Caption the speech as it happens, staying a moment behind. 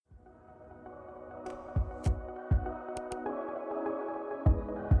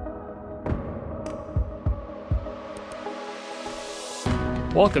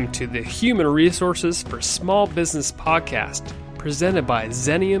Welcome to the Human Resources for Small Business podcast, presented by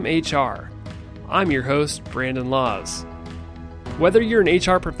Xenium HR. I'm your host, Brandon Laws. Whether you're an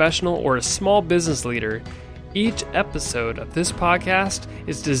HR professional or a small business leader, each episode of this podcast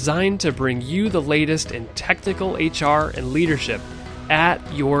is designed to bring you the latest in technical HR and leadership at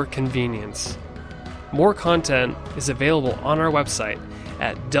your convenience. More content is available on our website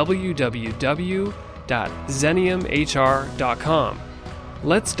at www.xeniumhr.com.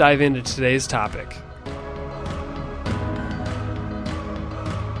 Let's dive into today's topic.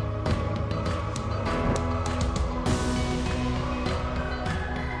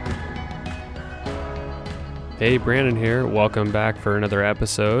 Hey, Brandon here. Welcome back for another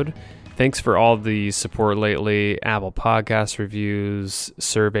episode. Thanks for all the support lately, Apple Podcast reviews,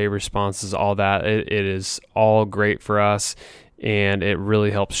 survey responses, all that. It is all great for us, and it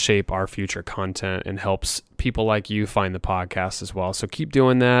really helps shape our future content and helps people like you find the podcast as well. So keep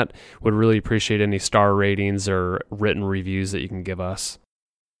doing that. Would really appreciate any star ratings or written reviews that you can give us.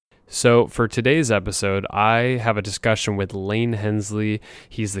 So for today's episode, I have a discussion with Lane Hensley.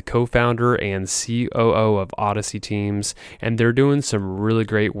 He's the co-founder and COO of Odyssey Teams, and they're doing some really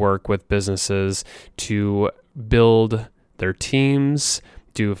great work with businesses to build their teams,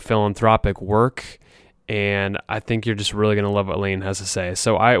 do philanthropic work, and I think you're just really going to love what Lane has to say.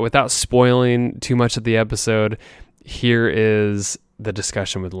 So without spoiling too much of the episode, here is the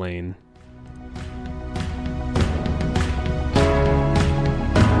discussion with Lane.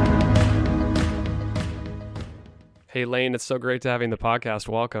 Hey, Lane, it's so great to have you in the podcast.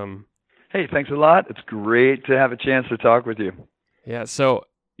 Welcome. Hey, thanks a lot. It's great to have a chance to talk with you. Yeah, so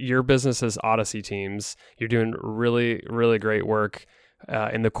your business is Odyssey Teams. You're doing really, really great work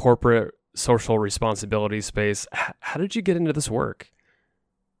in the corporate social responsibility space. How did you get into this work?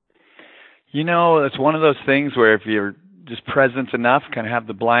 You know, it's one of those things where if you're just present enough, kind of have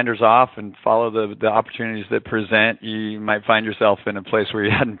the blinders off and follow the opportunities that present, you might find yourself in a place where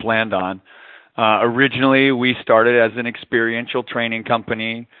you hadn't planned on. Originally, we started as an experiential training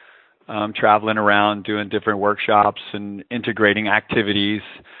company, traveling around doing different workshops and integrating activities.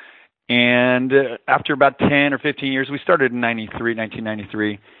 And after about 10 or 15 years, we started in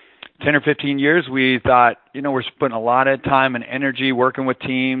 1993. 10 or 15 years, we thought, we're spending a lot of time and energy working with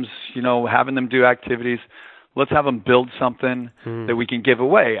teams, having them do activities. Let's have them build something that we can give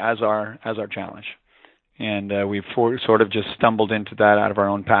away as our challenge. And we've sort of just stumbled into that out of our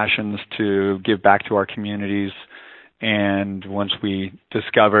own passions to give back to our communities. And once we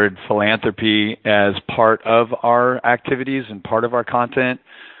discovered philanthropy as part of our activities and part of our content,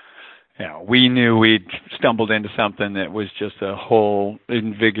 we knew we'd stumbled into something that was just a whole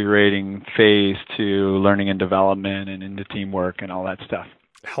invigorating phase to learning and development and into teamwork and all that stuff.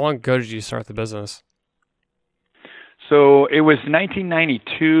 How long ago did you start the business? So it was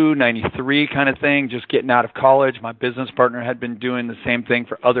 1992, 93 kind of thing, just getting out of college. My business partner had been doing the same thing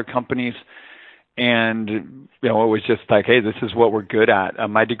for other companies. And, it was just like, hey, this is what we're good at.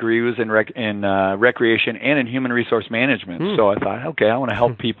 My degree was in recreation and in human resource management. So I thought, okay, I want to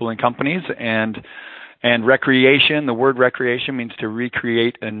help people in companies. And recreation, the word recreation means to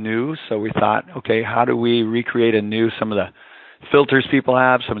recreate anew. So we thought, okay, how do we recreate anew some of the filters people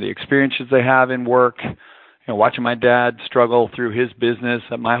have, some of the experiences they have in work? Watching my dad struggle through his business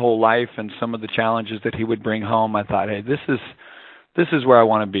my whole life and some of the challenges that he would bring home, I thought, hey, this is where I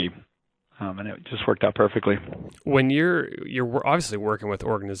want to be. And it just worked out perfectly. When you're obviously working with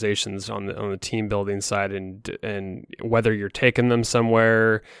organizations on the team building side, and whether you're taking them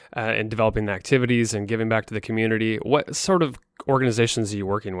somewhere and developing activities and giving back to the community, what sort of organizations are you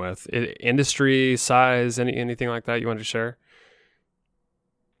working with? Industry, size, anything like that you want to share?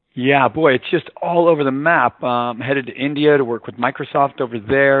 Yeah, boy, it's just all over the map. Headed to India to work with Microsoft over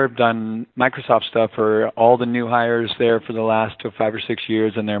there. Done Microsoft stuff for all the new hires there for the last 5 or 6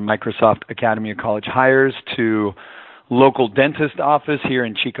 years in their Microsoft Academy of College hires, to local dentist office here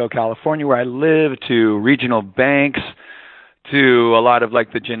in Chico, California, where I live, to regional banks, to a lot of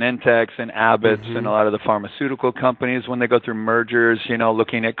like the Genentechs and Abbotts and a lot of the pharmaceutical companies when they go through mergers,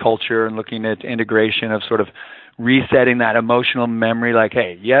 looking at culture and looking at integration of sort of resetting that emotional memory, like,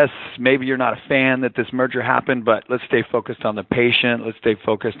 hey, yes, maybe you're not a fan that this merger happened, but let's stay focused on the patient. Let's stay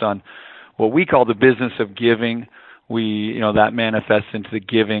focused on what we call the business of giving. That manifests into the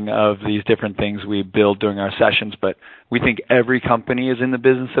giving of these different things we build during our sessions. But we think every company is in the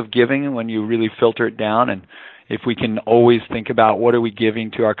business of giving when you really filter it down. And if we can always think about what are we giving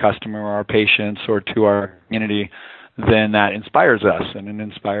to our customer or our patients or to our community, then that inspires us, and an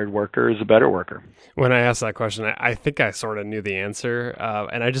inspired worker is a better worker. When I asked that question, I think I sort of knew the answer,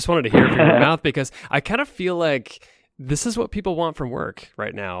 and I just wanted to hear it from your mouth, because I kind of feel like this is what people want from work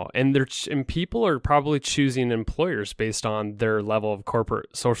right now. And and people are probably choosing employers based on their level of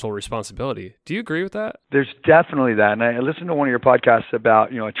corporate social responsibility. Do you agree with that? There's definitely that. And I listened to one of your podcasts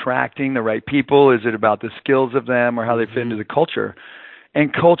about, attracting the right people. Is it about the skills of them or how they fit into the culture?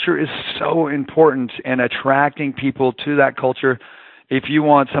 And culture is so important, and attracting people to that culture. If you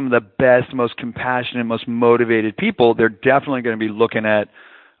want some of the best, most compassionate, most motivated people, they're definitely going to be looking at,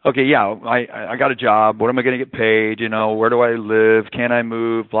 okay, yeah, I got a job. What am I going to get paid? Where do I live? Can I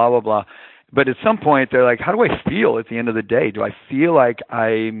move? Blah, blah, blah. But at some point, they're like, how do I feel at the end of the day? Do I feel like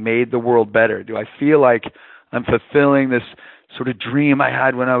I made the world better? Do I feel like I'm fulfilling this sort of dream I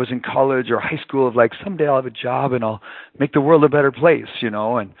had when I was in college or high school of like, someday I'll have a job and I'll make the world a better place,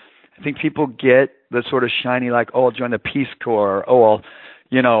 And I think people get the sort of shiny, like, oh, I'll join the Peace Corps. Oh,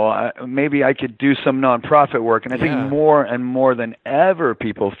 maybe I could do some nonprofit work. And I think more and more than ever,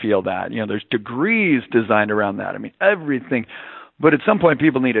 people feel that. There's degrees designed around that. I mean, everything. But at some point,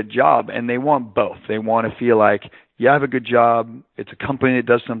 people need a job, and they want both. They want to feel like, yeah, I have a good job. It's a company that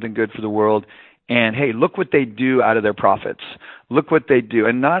does something good for the world. And, hey, look what they do out of their profits. Look what they do.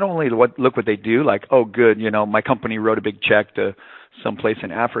 And not only look what they do, like, oh, good, my company wrote a big check to someplace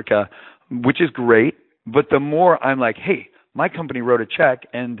in Africa, which is great. But the more I'm like, hey, my company wrote a check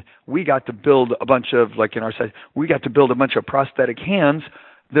and we got to build a bunch of, like in our site, we got to build a bunch of prosthetic hands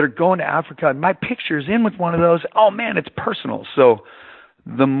that are going to Africa. And my picture's in with one of those. Oh, man, it's personal. So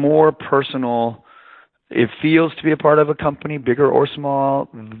the more personal it feels to be a part of a company, bigger or small,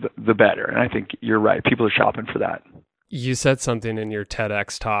 the better. And I think you're right. People are shopping for that. You said something in your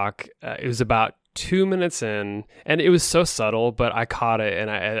TEDx talk. It was about 2 minutes in, and it was so subtle, but I caught it,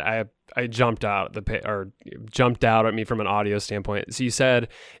 and I jumped out jumped out at me from an audio standpoint. So you said,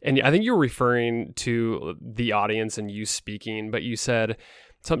 and I think you were referring to the audience and you speaking, but you said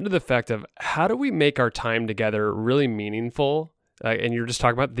something to the effect of, how do we make our time together really meaningful? And you're just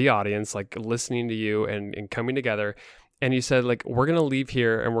talking about the audience, like listening to you and coming together. And you said, like, we're going to leave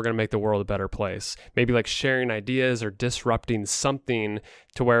here and we're going to make the world a better place. Maybe like sharing ideas or disrupting something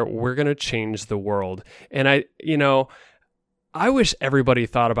to where we're going to change the world. And I wish everybody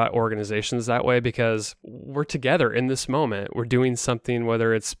thought about organizations that way, because we're together in this moment. We're doing something,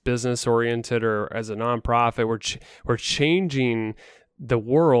 whether it's business oriented or as a nonprofit, we're changing the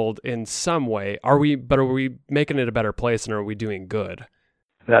world in some way. Are we making it a better place, and are we doing good?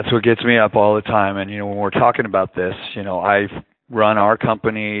 That's what gets me up all the time. And, when we're talking about this, I've run our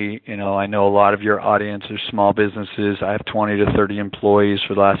company. I know a lot of your audience are small businesses. I have 20 to 30 employees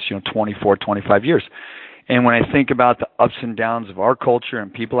for the last, 24, 25 years. And when I think about the ups and downs of our culture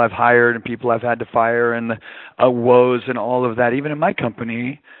and people I've hired and people I've had to fire and the woes and all of that, even in my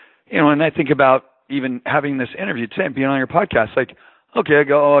company, and I think about even having this interview today, being on your podcast, like, okay, I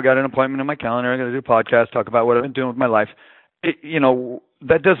got an appointment in my calendar. I got to do a podcast, talk about what I've been doing with my life.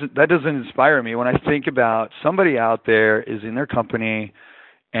 That doesn't inspire me when I think about somebody out there is in their company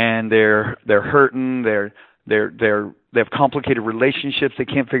and they're hurting, they have complicated relationships, they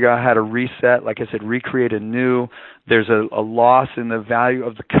can't figure out how to reset, like I said, recreate anew. There's a loss in the value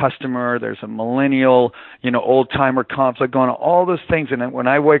of the customer. There's a millennial, old timer conflict going on, all those things. And then when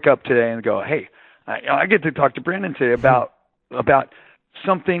I wake up today and go, hey, I get to talk to Brandon today about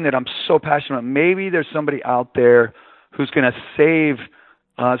something that I'm so passionate about. Maybe there's somebody out there who's going to save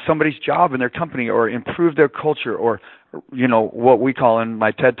somebody's job in their company or improve their culture, or, what we call in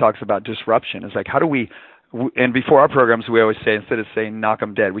my TED Talks about disruption. It's like, how do we, and before our programs, we always say, instead of saying knock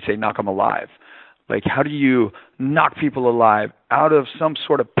them dead, we say knock them alive. Like, how do you knock people alive out of some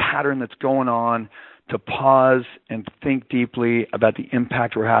sort of pattern that's going on, to pause and think deeply about the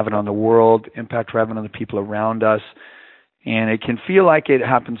impact we're having on the world, impact we're having on the people around us. And it can feel like it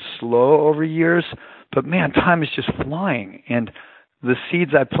happens slow over years, but man, time is just flying. And the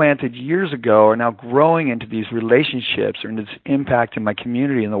seeds I planted years ago are now growing into these relationships or into this impact in my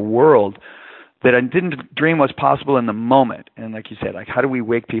community and the world that I didn't dream was possible in the moment. And like you said, like, how do we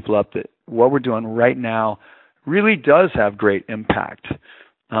wake people up that what we're doing right now really does have great impact,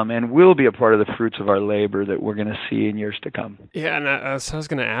 and will be a part of the fruits of our labor that we're going to see in years to come. Yeah, and I was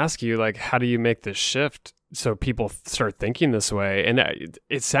going to ask you, like, how do you make this shift so people start thinking this way? And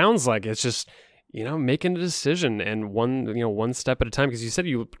it sounds like it's just, making a decision and one step at a time, because you said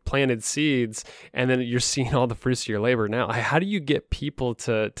you planted seeds and then you're seeing all the fruits of your labor now. How do you get people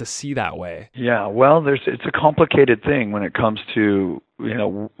to see that way? Yeah, well, it's a complicated thing when it comes to,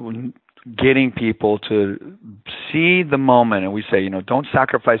 getting people to see the moment. And we say, don't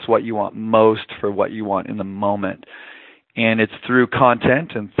sacrifice what you want most for what you want in the moment. And it's through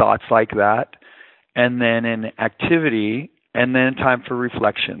content and thoughts like that, and then in activity, and then time for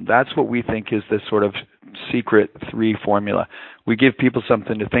reflection. That's what we think is the sort of secret 3 formula. We give people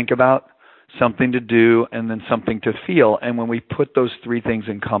something to think about, something to do, and then something to feel. And when we put those 3 things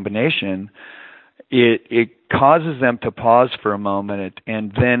in combination, it causes them to pause for a moment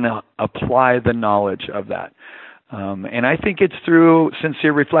and then apply the knowledge of that. And I think it's through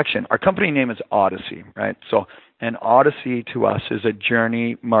sincere reflection. Our company name is Odyssey, right? So an odyssey to us is a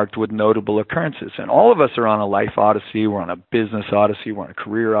journey marked with notable occurrences. And all of us are on a life odyssey. We're on a business odyssey. We're on a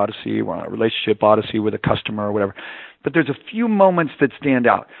career odyssey. We're on a relationship odyssey with a customer or whatever. But there's a few moments that stand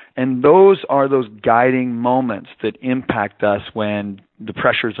out. And those are those guiding moments that impact us when the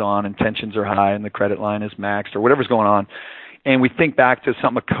pressure's on and tensions are high and the credit line is maxed or whatever's going on. And we think back to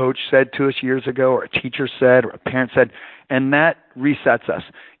something a coach said to us years ago, or a teacher said, or a parent said, and that resets us.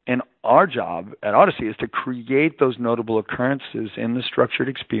 And our job at Odyssey is to create those notable occurrences in the structured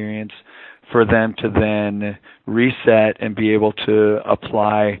experience for them to then reset and be able to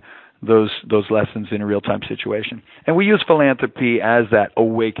apply those lessons in a real-time situation. And we use philanthropy as that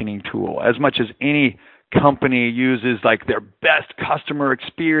awakening tool, as much as any company uses like their best customer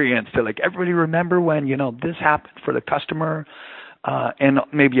experience to like, everybody remember when, this happened for the customer, and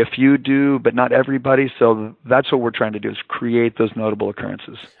maybe a few do, but not everybody. So that's what we're trying to do, is create those notable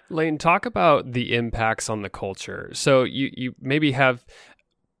occurrences. Lane, talk about the impacts on the culture. So you maybe have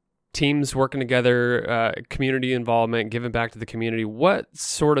teams working together, community involvement, giving back to the community. What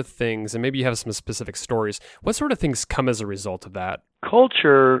sort of things, and maybe you have some specific stories, what sort of things come as a result of that?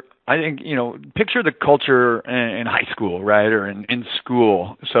 Culture, I think, picture the culture in high school, right, or in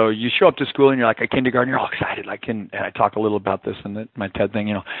school. So you show up to school and you're like a kindergarten, you're all excited. And I talk a little about this in my TED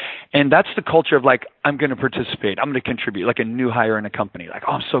thing, and that's the culture of like, I'm going to participate, I'm going to contribute, like a new hire in a company, like,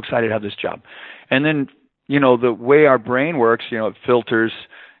 oh, I'm so excited to have this job. And then, the way our brain works, it filters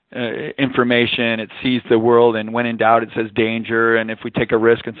information, it sees the world, and when in doubt, it says danger. And if we take a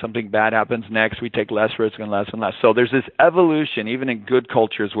risk and something bad happens next, we take less risk and less and less. So there's this evolution, even in good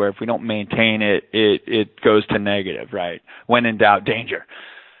cultures, where if we don't maintain it, it goes to negative, right? When in doubt, danger.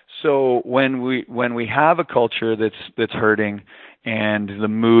 So when we have a culture that's hurting and the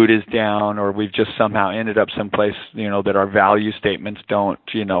mood is down, or we've just somehow ended up someplace, that our value statements don't,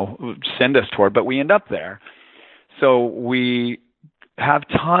 send us toward, but we end up there. So we have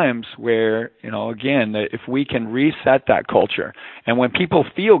times where, again, that if we can reset that culture, and when people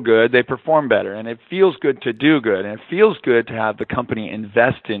feel good, they perform better, and it feels good to do good, and it feels good to have the company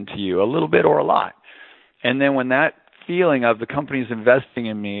invest into you a little bit or a lot. And then when that feeling of the company's investing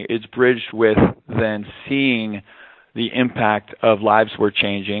in me is bridged with then seeing the impact of lives we're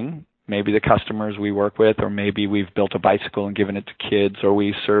changing, maybe the customers we work with, or maybe we've built a bicycle and given it to kids, or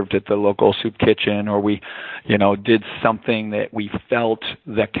we served at the local soup kitchen, or we, did something that we felt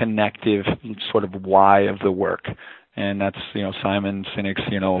the connective sort of why of the work. And that's, Simon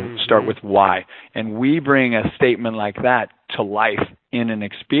Sinek's, start with why. And we bring a statement like that to life in an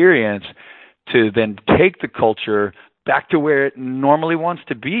experience to then take the culture back to where it normally wants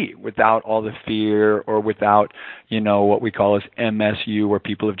to be, without all the fear, or without, what we call as MSU, where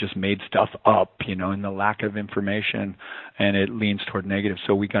people have just made stuff up, and the lack of information, and it leans toward negative.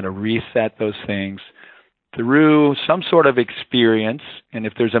 So we got to reset those things through some sort of experience. And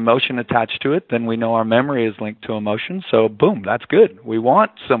if there's emotion attached to it, then we know our memory is linked to emotion. So boom, that's good. We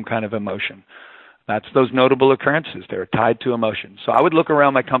want some kind of emotion. That's those notable occurrences. They're tied to emotion. So I would look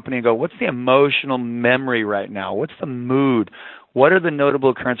around my company and go, what's the emotional memory right now? What's the mood? What are the notable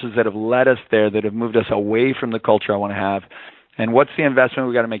occurrences that have led us there, that have moved us away from the culture I want to have? And what's the investment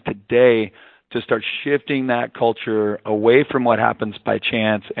we got to make today to start shifting that culture away from what happens by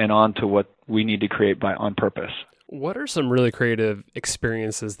chance and onto what we need to create on purpose? What are some really creative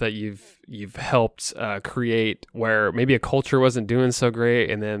experiences that you've helped create where maybe a culture wasn't doing so great,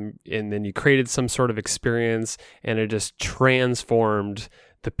 and then you created some sort of experience and it just transformed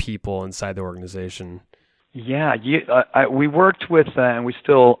the people inside the organization? Yeah, we worked with, and we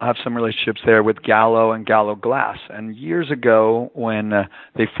still have some relationships there, with Gallo and Gallo Glass. And years ago, when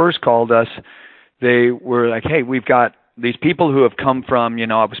they first called us, they were like, hey, we've got these people who have come from,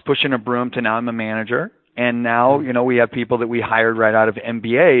 I was pushing a broom to now I'm a manager. And now, we have people that we hired right out of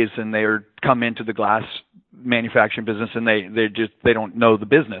MBAs, and they're come into the glass manufacturing business, and they don't know the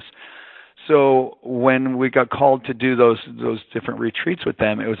business. So when we got called to do those different retreats with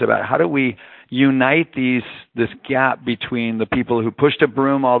them, it was about how do we unite this gap between the people who pushed a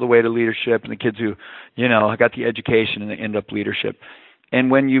broom all the way to leadership and the kids who, got the education and they end up leadership.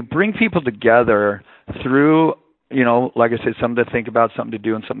 And when you bring people together through, like I said, something to think about, something to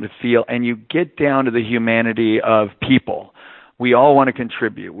do, and something to feel, and you get down to the humanity of people, we all want to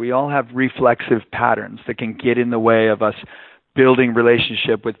contribute. We all have reflexive patterns that can get in the way of us building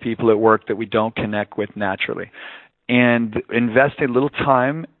relationship with people at work that we don't connect with naturally, and investing a little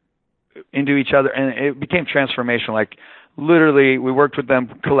time into each other. And it became transformational. Like literally, we worked with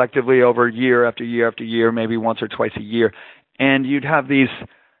them collectively over year after year after year, maybe once or twice a year. And you'd have these,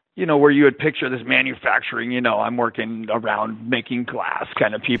 where you would picture this manufacturing, I'm working around making glass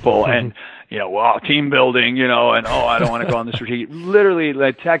kind of people and, team building, and, I don't want to go on this retreat. Literally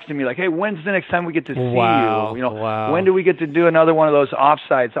like texting me like, hey, when's the next time we get to see you? Wow. When do we get to do another one of those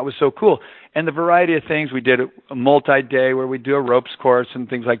offsites? That was so cool. And the variety of things, we did a multi-day where we'd do a ropes course and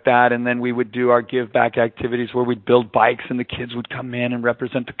things like that. And then we would do our give back activities where we'd build bikes and the kids would come in and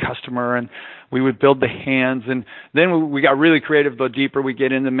represent the customer, and we would build the hands. And then we got really creative. The deeper we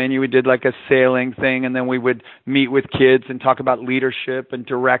get in the menu, we did like a sailing thing, and then we would meet with kids and talk about leadership and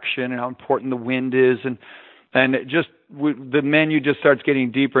direction and how important the wind is. And the menu just starts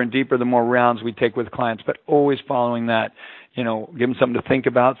getting deeper and deeper the more rounds we take with clients, but always following that. Give them something to think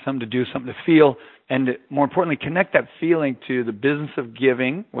about, something to do, something to feel, and more importantly, connect that feeling to the business of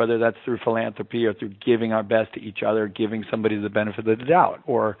giving, whether that's through philanthropy or through giving our best to each other, giving somebody the benefit of the doubt,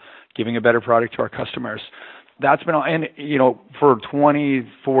 or giving a better product to our customers. That's been, and for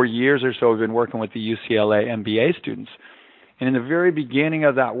 24 years or so, we've been working with the UCLA MBA students. And in the very beginning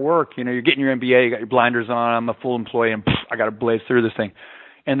of that work, you're getting your MBA, you got your blinders on, I'm a full employee, and I got to blaze through this thing.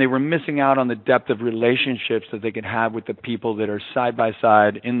 And they were missing out on the depth of relationships that they could have with the people that are side by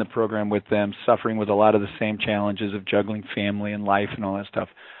side in the program with them, suffering with a lot of the same challenges of juggling family and life and all that stuff,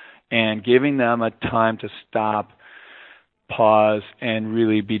 and giving them a time to stop, pause, and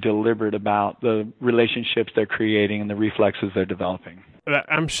really be deliberate about the relationships they're creating and the reflexes they're developing.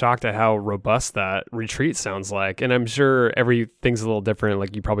 I'm shocked at how robust that retreat sounds like, and I'm sure everything's a little different.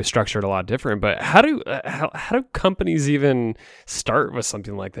 Like you probably structured a lot different. But how do companies even start with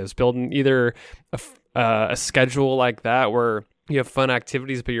something like this? Building either a schedule like that where you have fun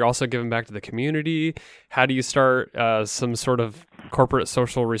activities, but you're also giving back to the community. How do you start some sort of corporate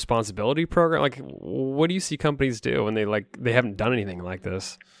social responsibility program? Like, what do you see companies do when they haven't done anything like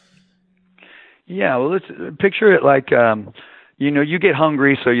this? Yeah, well, let's picture it like. You get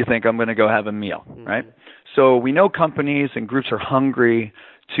hungry, so you think, I'm going to go have a meal, right? So we know companies and groups are hungry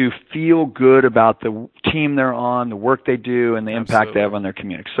to feel good about the team they're on, the work they do, and the impact they have on their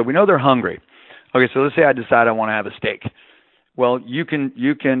community. So we know they're hungry. Okay, so let's say I decide I want to have a steak. Well, you can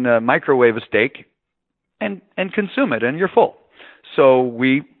microwave a steak and consume it, and you're full. So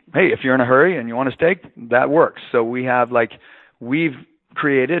if you're in a hurry and you want a steak, that works. So we've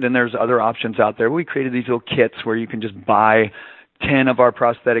created, and there's other options out there, we created these little kits where you can just buy 10 of our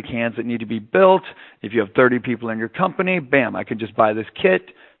prosthetic hands that need to be built. If you have 30 people in your company, bam, I can just buy this kit.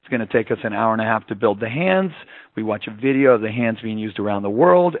 It's going to take us an hour and a half to build the hands. We watch a video of the hands being used around the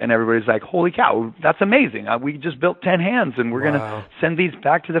world, and everybody's like, holy cow, that's amazing. We just built 10 hands, and we're going to send these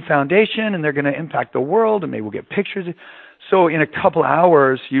back to the foundation, and they're going to impact the world, and maybe we'll get pictures. So in a couple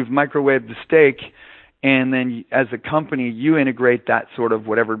hours, you've microwaved the steak, and then as a company, you integrate that sort of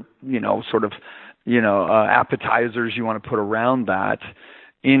whatever, appetizers you want to put around that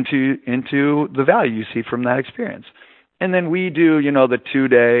into the value you see from that experience. And then we do, the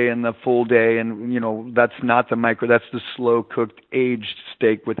 2-day and the full day, and, that's not that's the slow cooked aged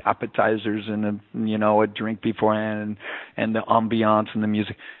steak with appetizers and a drink beforehand and the ambiance and the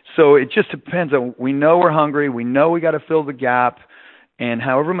music. So it just depends on, we know we're hungry, we know we got to fill the gap. And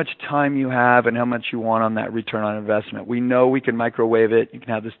however much time you have and how much you want on that return on investment, we know we can microwave it. You can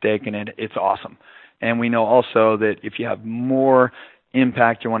have the steak in it. It's awesome. And we know also that if you have more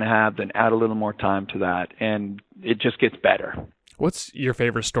impact you want to have, then add a little more time to that. And it just gets better. What's your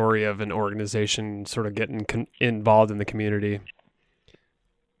favorite story of an organization sort of getting involved in the community?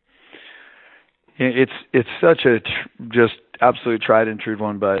 It's such a just absolute tried and true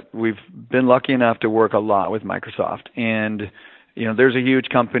one, but we've been lucky enough to work a lot with Microsoft. And there's a huge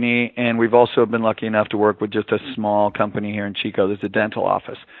company, and we've also been lucky enough to work with just a small company here in Chico. There's a dental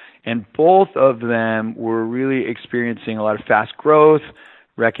office. And both of them were really experiencing a lot of fast growth,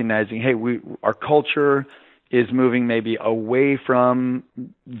 recognizing, hey, our culture is moving maybe away from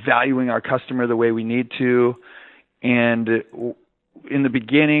valuing our customer the way we need to. And in the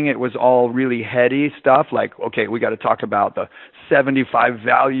beginning, it was all really heady stuff like, okay, we got to talk about the 75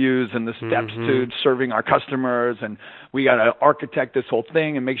 values and the steps to serving our customers, and we got to architect this whole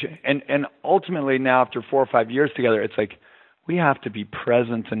thing and make sure. And ultimately now, after 4 or 5 years together, it's like we have to be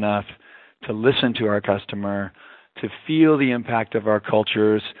present enough to listen to our customer, to feel the impact of our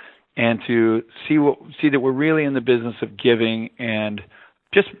cultures, and to see that we're really in the business of giving. And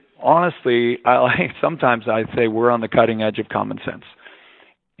just honestly, sometimes I say we're on the cutting edge of common sense.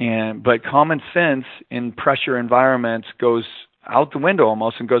 But common sense in pressure environments goes out the window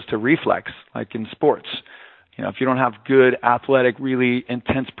almost and goes to reflex, like in sports. If you don't have good athletic, really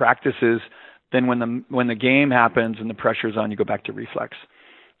intense practices, then when the game happens and the pressure's on, you go back to reflex.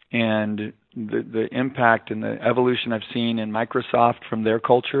 And the impact and the evolution I've seen in Microsoft from their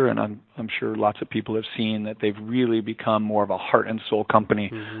culture, and I'm sure lots of people have seen that they've really become more of a heart and soul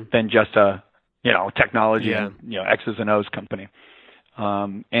company than just a technology and X's and O's company.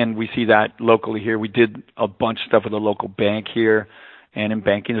 And we see that locally here. We did a bunch of stuff with a local bank here. And in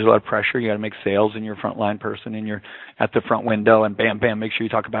banking, there's a lot of pressure. You got to make sales, and you're a frontline person, and you're at the front window, and bam, bam, make sure you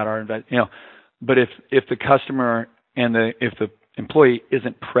talk about our But if the customer and if the employee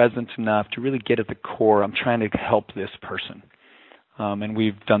isn't present enough to really get at the core, I'm trying to help this person. And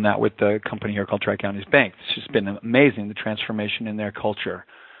we've done that with the company here called Tri-Counties Bank. It's just been amazing, the transformation in their culture,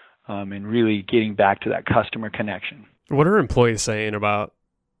 and really getting back to that customer connection. What are employees saying about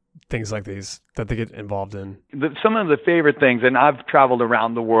things like these that they get involved in? Some of the favorite things, and I've traveled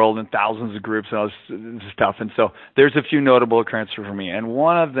around the world in thousands of groups and all this stuff, and so there's a few notable occurrences for me. And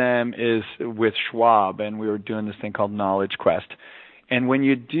one of them is with Schwab, and we were doing this thing called Knowledge Quest. And when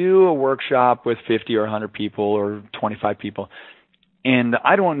you do a workshop with 50 or 100 people or 25 people, and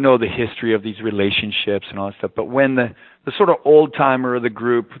I don't know the history of these relationships and all that stuff, but when the sort of old timer of the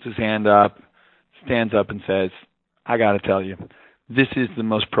group puts his hand up, stands up and says, I got to tell you, this is the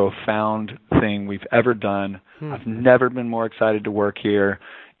most profound thing we've ever done. I've never been more excited to work here,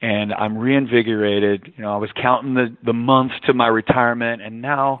 and I'm reinvigorated. I was counting the months to my retirement, and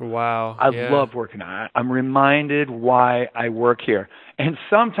now I love working. I'm reminded why I work here. And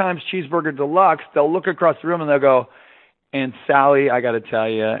sometimes Cheeseburger Deluxe, they'll look across the room and they'll go, and Sally, I got to tell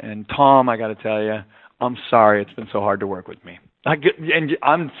you, and Tom, I got to tell you, I'm sorry it's been so hard to work with me. And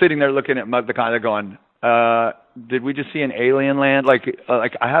I'm sitting there looking at the kind of going, did we just see an alien land? Like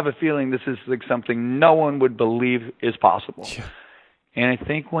I have a feeling this is like something no one would believe is possible. Yeah. And I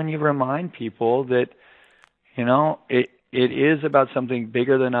think when you remind people that, it is about something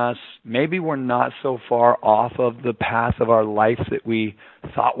bigger than us, maybe we're not so far off of the path of our life that we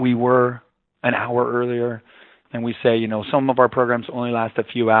thought we were an hour earlier. And we say, some of our programs only last a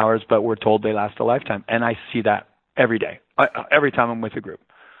few hours, but we're told they last a lifetime. And I see that every day, every time I'm with a group.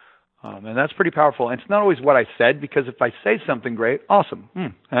 And that's pretty powerful. And it's not always what I said, because if I say something great, awesome.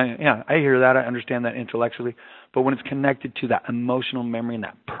 I hear that. I understand that intellectually. But when it's connected to that emotional memory and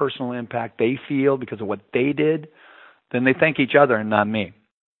that personal impact they feel because of what they did, then they thank each other and not me.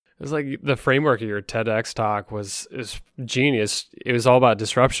 It's like the framework of your TEDx talk is genius. It was all about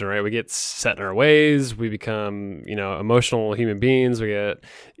disruption, right? We get set in our ways. We become, emotional human beings. We get,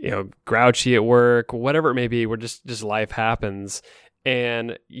 grouchy at work, whatever it may be. We're just life happens.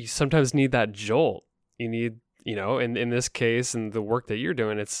 And you sometimes need that jolt. You need, in this case, and the work that you're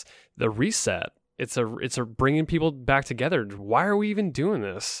doing, it's the reset. It's a bringing people back together. Why are we even doing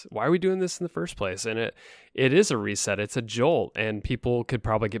this? Why are we doing this in the first place? And it is a reset. It's a jolt, and people could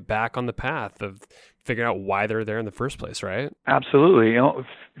probably get back on the path of figuring out why they're there in the first place, right? Absolutely.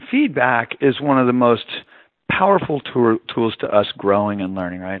 Feedback is one of the most powerful tools to us growing and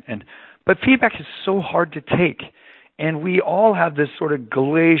learning, right? But feedback is so hard to take. And we all have this sort of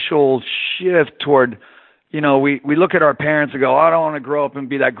glacial shift toward, we look at our parents and go, I don't want to grow up and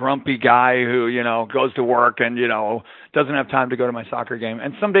be that grumpy guy who, goes to work and, doesn't have time to go to my soccer game.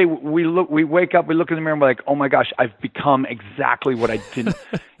 And someday we wake up, we look in the mirror and we're like, oh my gosh, I've become exactly what I didn't.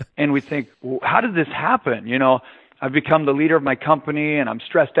 And we think, well, how did this happen? I've become the leader of my company and I'm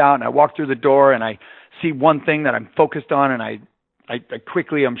stressed out and I walk through the door and I see one thing that I'm focused on and I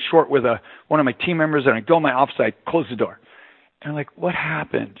quickly, I'm short with one of my team members, and I go in my office, I close the door. And I'm like, what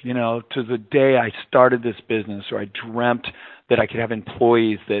happened, to the day I started this business, or I dreamt that I could have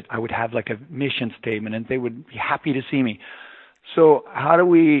employees, that I would have like a mission statement, and they would be happy to see me. So how do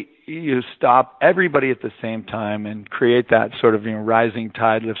we stop everybody at the same time and create that sort of rising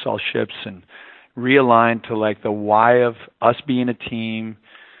tide lifts all ships, and realign to like the why of us being a team?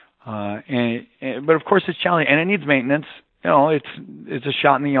 But of course, it's challenging, and it needs maintenance. It's a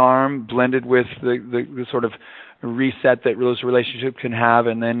shot in the arm blended with the sort of reset that those relationships can have,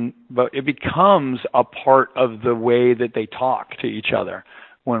 but it becomes a part of the way that they talk to each other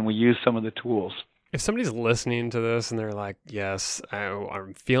when we use some of the tools. If somebody's listening to this and they're like, yes,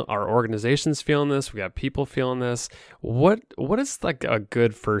 our organization's feeling this, we got people feeling this, what is like a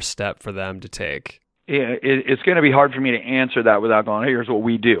good first step for them to take? It's going to be hard for me to answer that without going, hey, here's what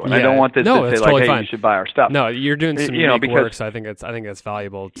we do. And I don't want this to say like, hey, fine. You should buy our stuff. No, you're doing some unique work, so I think it's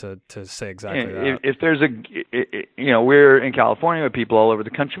valuable to say exactly that. If there's we're in California with people all over the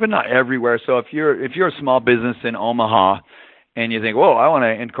country, but not everywhere. So if you're a small business in Omaha and you think, whoa, I want to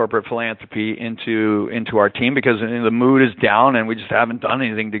incorporate philanthropy into our team because the mood is down and we just haven't done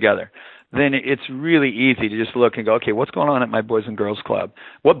anything together, then it's really easy to just look and go, okay, what's going on at my Boys and Girls Club?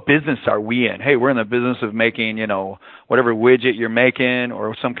 What business are we in? Hey, we're in the business of making, whatever widget you're making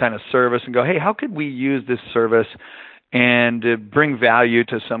or some kind of service, and go, hey, how could we use this service and bring value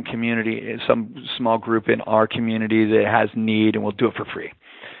to some community, some small group in our community that has need, and we'll do it for free.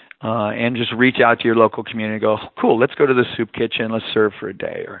 And just reach out to your local community and go, cool, let's go to the soup kitchen, let's serve for a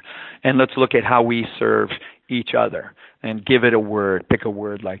day, and let's look at how we serve each other and give it a word, pick a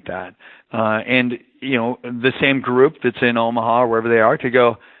word like that. And, the same group that's in Omaha or wherever they are to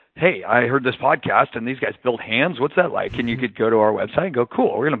go, hey, I heard this podcast and these guys build hands. What's that like? And you could go to our website and go,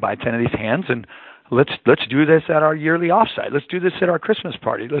 cool, we're going to buy 10 of these hands and let's do this at our yearly offsite. Let's do this at our Christmas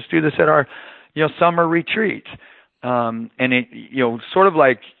party. Let's do this at our, summer retreat. And it, sort of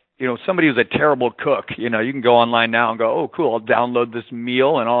like, somebody who's a terrible cook, you can go online now and go, oh, cool, I'll download this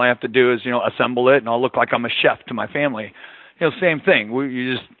meal and all I have to do is, assemble it and I'll look like I'm a chef to my family. Same thing.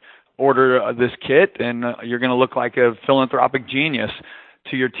 You just order this kit and you're going to look like a philanthropic genius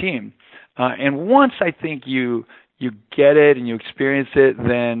to your team. And once I think you get it and you experience it,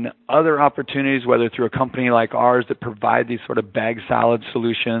 then other opportunities, whether through a company like ours that provide these sort of bag salad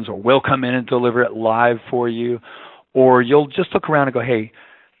solutions, or we'll come in and deliver it live for you, or you'll just look around and go, hey,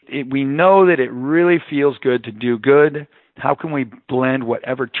 we know that it really feels good to do good. How can we blend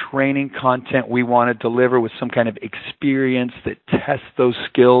whatever training content we want to deliver with some kind of experience that tests those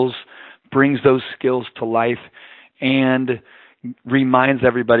skills, brings those skills to life, and reminds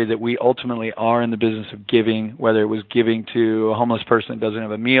everybody that we ultimately are in the business of giving, whether it was giving to a homeless person that doesn't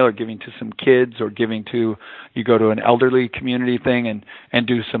have a meal, or giving to some kids, or giving to, you go to an elderly community thing and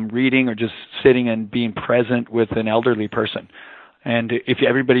do some reading, or just sitting and being present with an elderly person. And if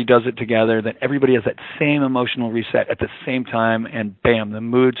everybody does it together, then everybody has that same emotional reset at the same time, and bam, the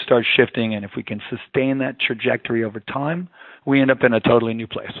mood starts shifting. And if we can sustain that trajectory over time, we end up in a totally new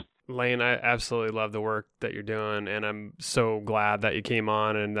place. Lane, I absolutely love the work that you're doing, and I'm so glad that you came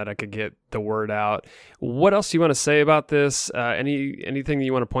on and that I could get the word out. What else do you want to say about this? Anything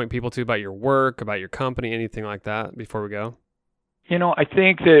you want to point people to about your work, about your company, anything like that before we go? I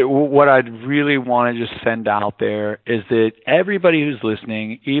think that what I'd really want to just send out there is that everybody who's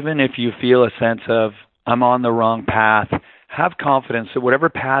listening, even if you feel a sense of, I'm on the wrong path, have confidence that whatever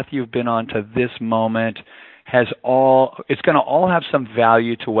path you've been on to this moment it's going to all have some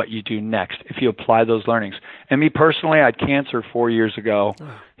value to what you do next if you apply those learnings. And me personally, I had cancer 4 years ago.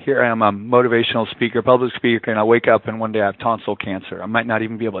 Here I am, a motivational speaker, public speaker, and I wake up and one day I have tonsil cancer. I might not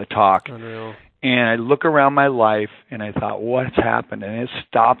even be able to talk. Unreal. And I look around my life and I thought, what's happened? And it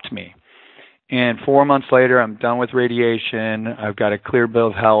stopped me. And 4 months later, I'm done with radiation. I've got a clear bill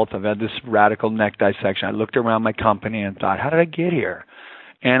of health. I've had this radical neck dissection. I looked around my company and thought, how did I get here?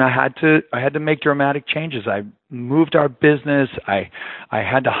 And I had to make dramatic changes. I moved our business. I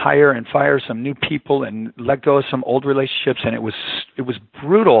had to hire and fire some new people and let go of some old relationships. And it was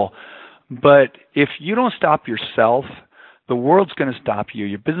brutal. But if you don't stop yourself, the world's going to stop you.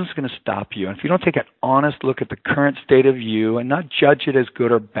 Your business is going to stop you. And if you don't take an honest look at the current state of you and not judge it as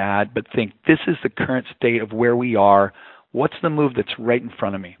good or bad, but think this is the current state of where we are, what's the move that's right in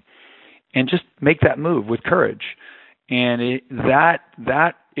front of me? And just make that move with courage. And that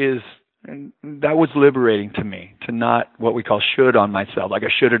was liberating to me, to not what we call should on myself. Like I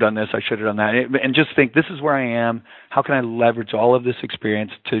should have done this, I should have done that. And just think, this is where I am. How can I leverage all of this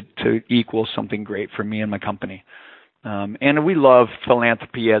experience to equal something great for me and my company? And we love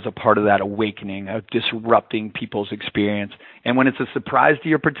philanthropy as a part of that awakening, of disrupting people's experience. And when it's a surprise to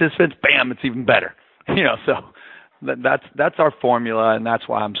your participants, bam, it's even better. So that's our formula, and that's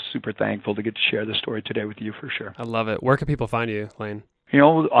why I'm super thankful to get to share this story today with you, for sure. I love it. Where can people find you, Lane?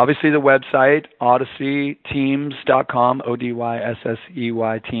 Obviously the website, odysseyteams.com,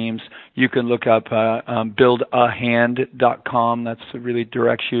 ODYSSEY teams. You can look up buildahand.com. That's really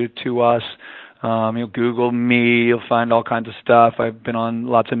directs you to us. You'll Google me, you'll find all kinds of stuff. I've been on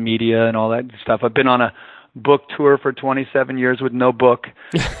lots of media and all that stuff. I've been on a book tour for 27 years with no book,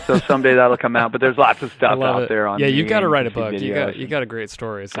 so someday that'll come out. But there's lots of stuff out there on. Yeah, you got to write a book. You got a great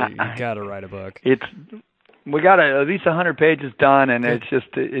story, so you got to write a book. We got at least 100 pages done, and it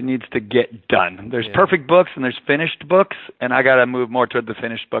needs to get done. There's perfect books and there's finished books, and I got to move more toward the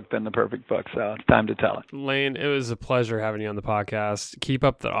finished book than the perfect book, so it's time to tell it. Lane, it was a pleasure having you on the podcast. Keep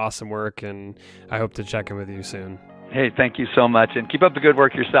up the awesome work, and I hope to check in with you soon. Hey, thank you so much, and keep up the good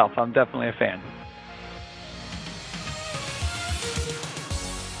work yourself. I'm definitely a fan.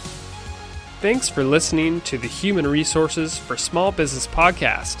 Thanks for listening to the Human Resources for Small Business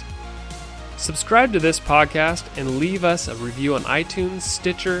podcast. Subscribe to this podcast and leave us a review on iTunes,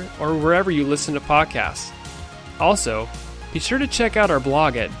 Stitcher, or wherever you listen to podcasts. Also, be sure to check out our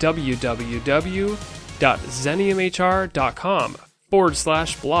blog at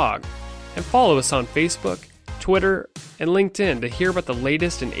www.xeniumhr.com/blog and follow us on Facebook, Twitter, and LinkedIn to hear about the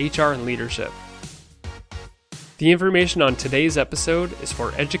latest in HR and leadership. The information on today's episode is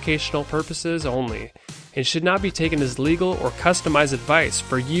for educational purposes only and should not be taken as legal or customized advice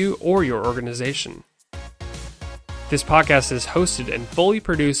for you or your organization. This podcast is hosted and fully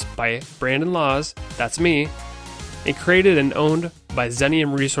produced by Brandon Laws, that's me, and created and owned by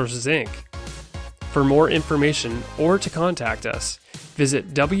Xenium Resources, Inc. For more information or to contact us,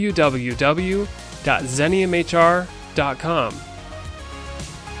 visit www.xeniumhr.com.